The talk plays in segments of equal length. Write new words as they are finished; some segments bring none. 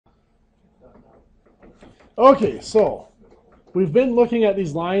Okay, so we've been looking at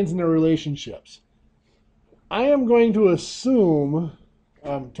these lines and their relationships. I am going to assume,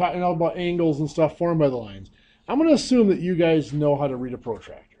 talking about angles and stuff formed by the lines, I'm going to assume that you guys know how to read a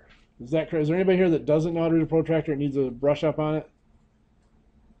protractor. Is that correct? Is there anybody here that doesn't know how to read a protractor and needs a brush up on it?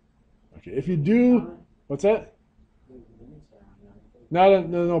 Okay, if you do, what's that?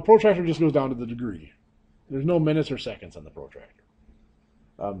 No, protractor just goes down to the degree. There's no minutes or seconds on the protractor.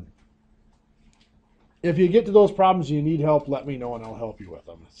 If you get to those problems and you need help, let me know and I'll help you with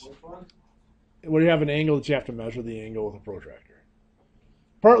them. When you have an angle that you have to measure the angle with a protractor.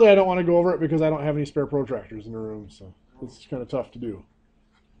 Partly I don't want to go over it because I don't have any spare protractors in the room, so it's kind of tough to do.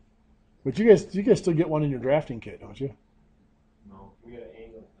 But you guys still get one in your drafting kit, don't you? No, we got an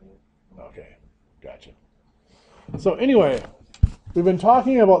angle. Okay, gotcha. So anyway, we've been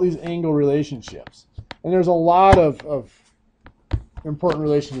talking about these angle relationships, and there's a lot of important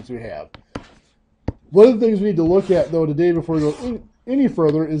relationships we have. One of the things we need to look at, though, today before we go any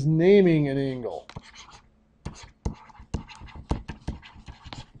further is naming an angle.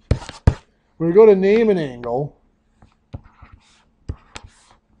 When we go to name an angle,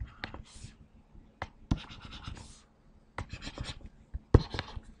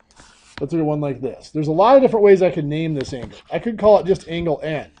 let's look at one like this. There's a lot of different ways I could name this angle. I could call it just angle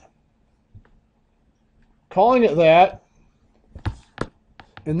N. Calling it that,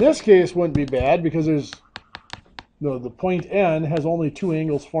 in this case, wouldn't be bad because the point N has only two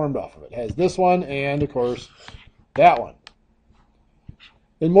angles formed off of it. It has this one and, of course, that one.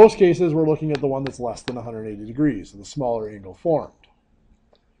 In most cases, we're looking at the one that's less than 180 degrees, so the smaller angle formed.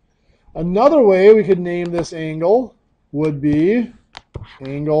 Another way we could name this angle would be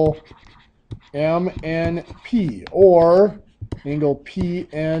angle MNP or angle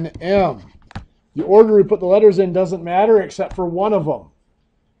PNM. The order we put the letters in doesn't matter except for one of them.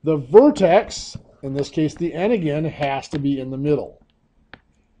 The vertex, in this case the N again, has to be in the middle.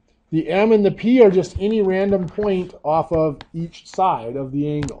 The M and the P are just any random point off of each side of the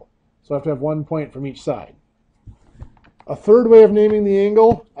angle. So I have to have 1 point from each side. A third way of naming the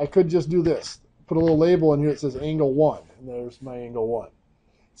angle, I could just do this. Put a little label in here that says angle 1, and there's my angle 1.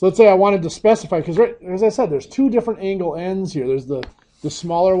 So let's say I wanted to specify, because as I said, there's two different angle ends here. There's the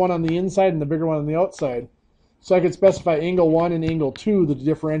smaller one on the inside and the bigger one on the outside. So I could specify angle 1 and angle 2 to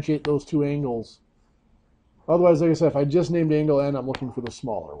differentiate those two angles. Otherwise, like I said, if I just named angle N, I'm looking for the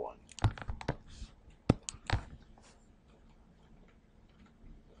smaller one.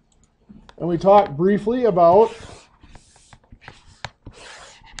 And we talked briefly about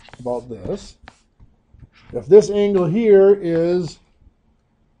this. If this angle here is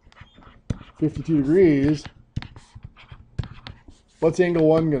 52 degrees, what's angle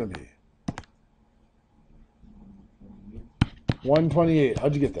 1 going to be? 128.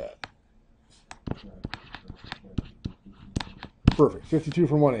 How'd you get that? Perfect. 52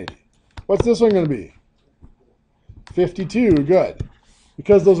 from 180. What's this one going to be? 52. Good.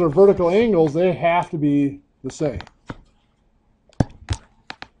 Because those are vertical angles, they have to be the same.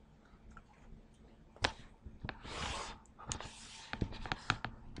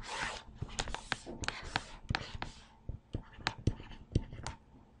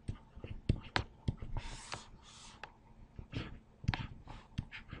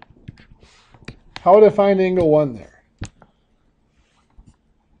 How would I find angle 1 there?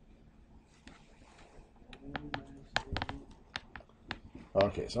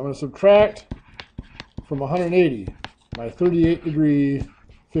 Okay, so I'm going to subtract from 180 my 38 degree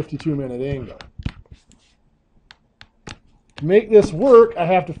 52 minute angle. To make this work, I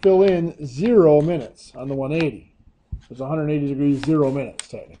have to fill in 0 minutes on the 180. It's 180 degrees, 0 minutes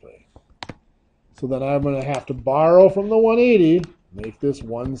technically. So then I'm going to have to borrow from the 180, make this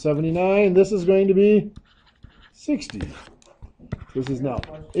 179. This is going to be 60. This is now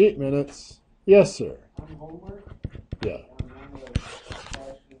 8 minutes. Yes, sir. Yeah.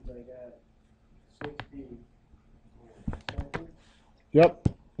 Yep,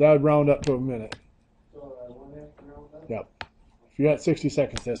 that would round up to a minute. Yep. If you're at 60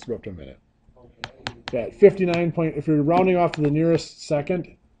 seconds, that's to go up to a minute. Yeah, at 59 point, if you're rounding off to the nearest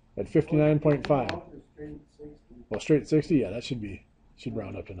second, at 59.5. Well, straight 60, yeah, that should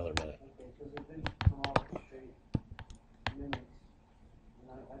round up to another minute.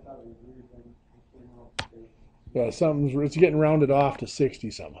 Yeah, it's getting rounded off to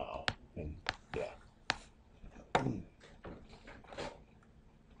 60 somehow. And yeah.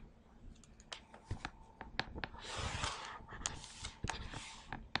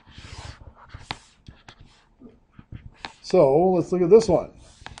 So let's look at this one.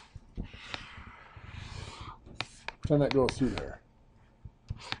 Pretend that goes through there.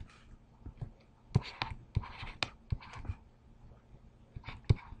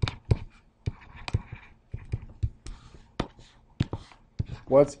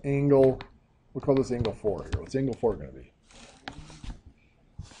 What's angle, we'll call this angle 4 here. What's angle 4 going to be?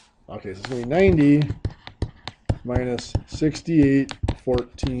 Okay, so it's going to be 90 minus 68,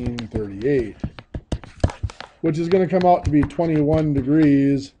 14, 38, which is going to come out to be 21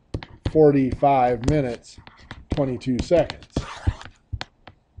 degrees, 45 minutes, 22 seconds.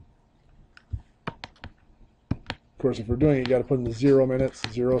 Of course, if we're doing it, you got to put in the 0 minutes,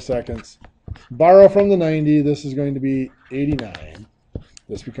 0 seconds. Borrow from the 90, this is going to be 89.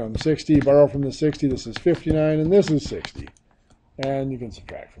 This becomes 60. Borrow from the 60, this is 59, and this is 60. And you can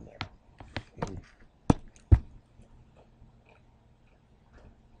subtract from there.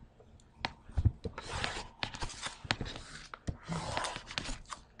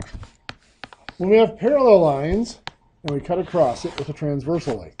 When we have parallel lines and we cut across it with a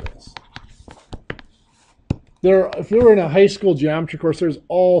transversal like this, if you were in a high school geometry course, there's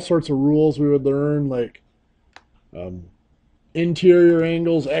all sorts of rules we would learn, like interior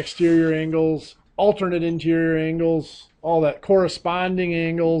angles, exterior angles, alternate interior angles, all that, corresponding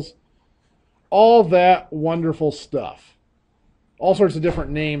angles, all that wonderful stuff. All sorts of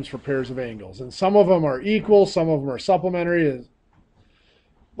different names for pairs of angles. And some of them are equal, some of them are supplementary.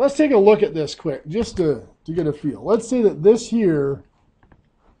 Let's take a look at this quick, just to get a feel. Let's say that this here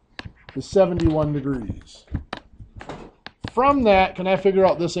is 71 degrees. From that, can I figure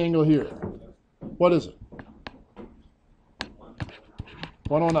out this angle here? What is it?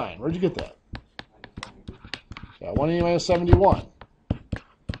 109. Where'd you get that? Yeah, 180 minus 71.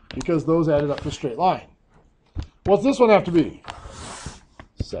 Because those added up to a straight line. What's this one have to be?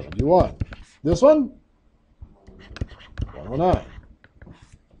 71. This one? 109.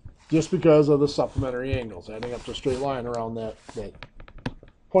 Just because of the supplementary angles, adding up to a straight line around that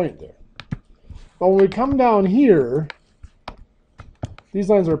point there. But when we come down here, these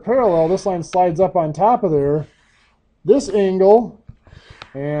lines are parallel. This line slides up on top of there. This angle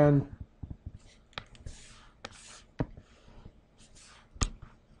and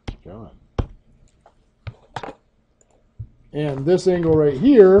this angle right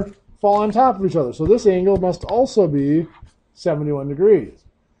here fall on top of each other. So this angle must also be 71 degrees.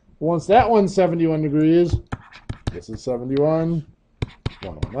 Once that one's 71 degrees, this is 71,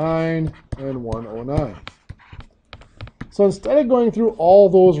 109, and 109. So instead of going through all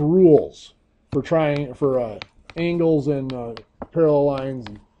those rules for angles and parallel lines,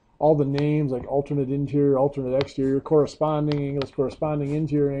 and all the names like alternate interior, alternate exterior, corresponding angles, corresponding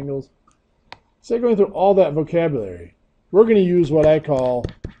interior angles, instead of going through all that vocabulary, we're going to use what I call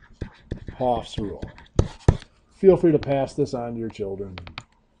Hof's rule. Feel free to pass this on to your children.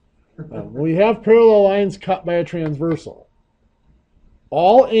 When we have parallel lines cut by a transversal,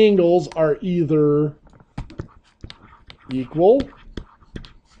 all angles are either equal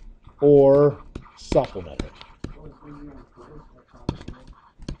or supplementary.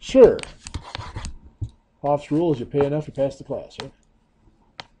 Sure. Hof's rule is you pay enough, you pass the class, right?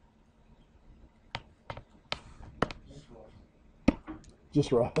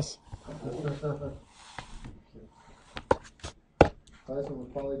 Just Ross. Tyson was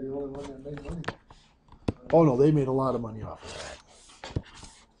probably the only one that made money. Oh no, they made a lot of money off of that.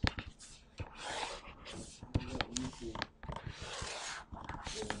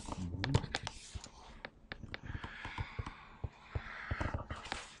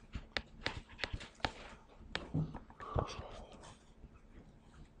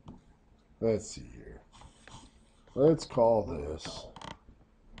 Let's see here. Let's call this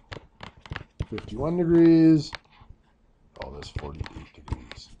 51 degrees. Call this 48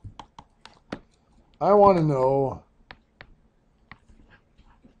 degrees. I want to know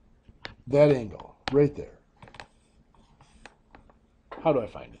that angle right there. How do I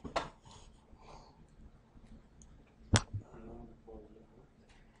find it?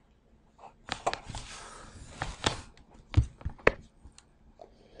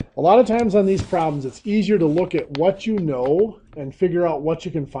 A lot of times on these problems, it's easier to look at what you know and figure out what you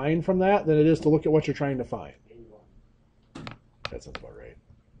can find from that than it is to look at what you're trying to find. That sounds about right.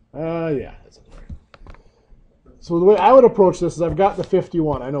 Yeah, that sounds right. So the way I would approach this is I've got the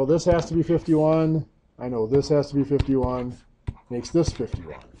 51. I know this has to be 51. I know this has to be 51. Makes this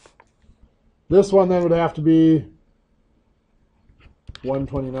 51. This one then would have to be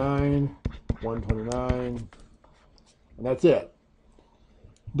 129, 129, and that's it.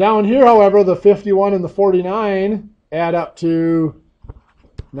 Down here, however, the 51 and the 49 add up to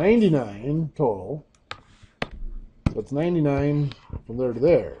 99 total. So it's 99 from there to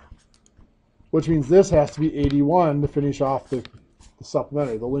there, which means this has to be 81 to finish off the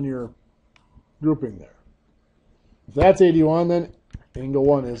supplementary, the linear grouping there. If that's 81, then angle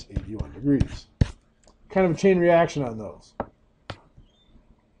 1 is 81 degrees. Kind of a chain reaction on those.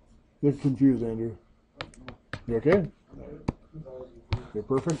 Look confused, Andrew. You okay? You're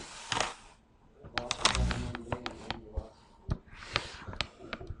perfect.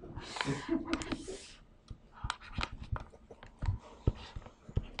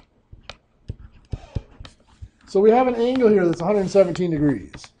 So we have an angle here that's 117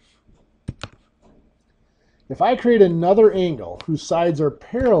 degrees. If I create another angle whose sides are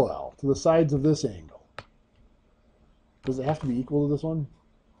parallel to the sides of this angle, does it have to be equal to this one?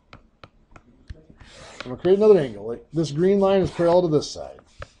 I'm going to create another angle. Like this green line is parallel to this side.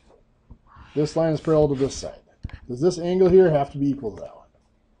 This line is parallel to this side. Does this angle here have to be equal to that one?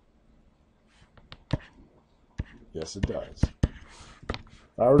 Yes, it does.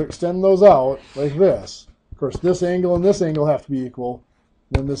 If I were to extend those out like this, of course, this angle and this angle have to be equal.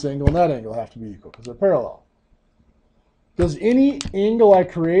 Then this angle and that angle have to be equal because they're parallel. Does any angle I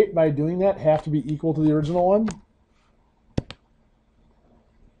create by doing that have to be equal to the original one?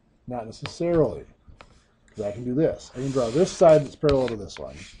 Not necessarily. Because I can do this. I can draw this side that's parallel to this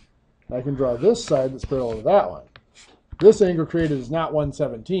one. I can draw this side that's parallel to that one. This angle created is not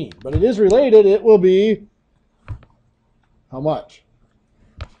 117, but it is related. It will be how much?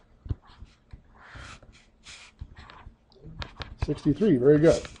 63. Very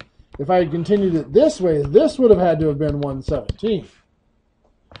good. If I had continued it this way, this would have had to have been 117.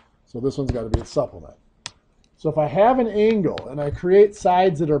 So this one's got to be a supplement. So if I have an angle and I create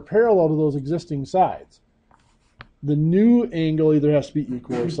sides that are parallel to those existing sides, the new angle either has to be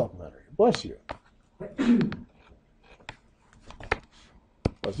equal or supplementary. Bless you.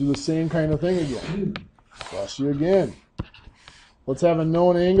 Let's do the same kind of thing again. Bless you again. Let's have a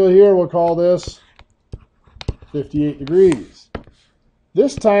known angle here. We'll call this 58 degrees.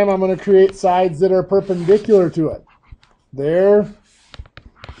 This time I'm going to create sides that are perpendicular to it. There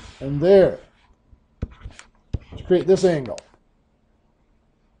and there. To create this angle.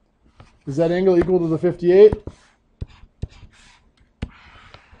 Is that angle equal to the 58?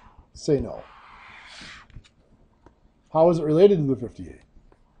 Say no. How is it related to the 58?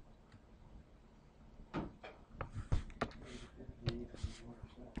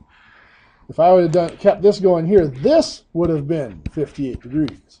 If I would have kept this going here, this would have been 58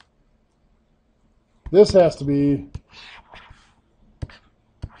 degrees. This has to be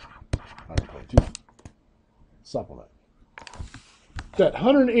 122. Supplement. That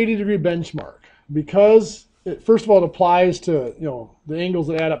 180 degree benchmark, because it, first of all, it applies to the angles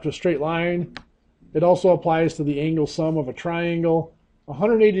that add up to a straight line. It also applies to the angle sum of a triangle.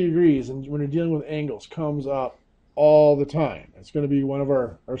 180 degrees, and when you're dealing with angles, comes up all the time. It's going to be one of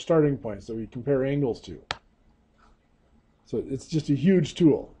our starting points that we compare angles to. So it's just a huge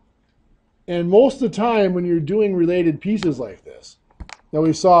tool. And most of the time when you're doing related pieces like this, now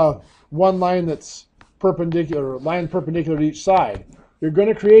we saw one line that's perpendicular, line perpendicular to each side, you're going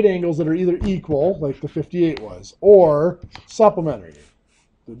to create angles that are either equal, like the 58 was, or supplementary,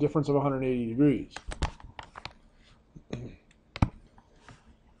 the difference of 180 degrees.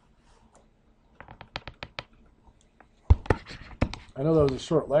 I know that was a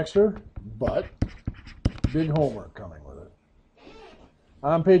short lecture, but big homework coming with it.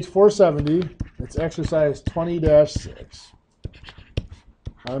 On page 470, it's exercise 20-6.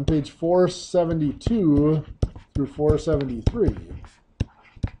 On page 472 through 473,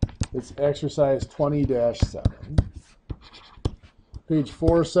 it's exercise 20-7. Page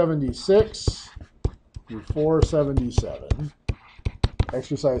 476 through 477,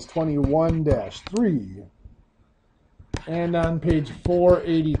 exercise 21-3. And on page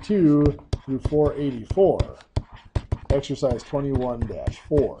 482 through 484, exercise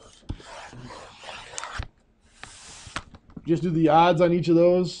 21-4. Just do the odds on each of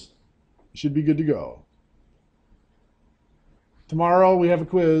those. You should be good to go. Tomorrow we have a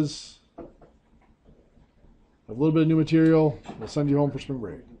quiz. A little bit of new material. We'll send you home for spring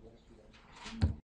break.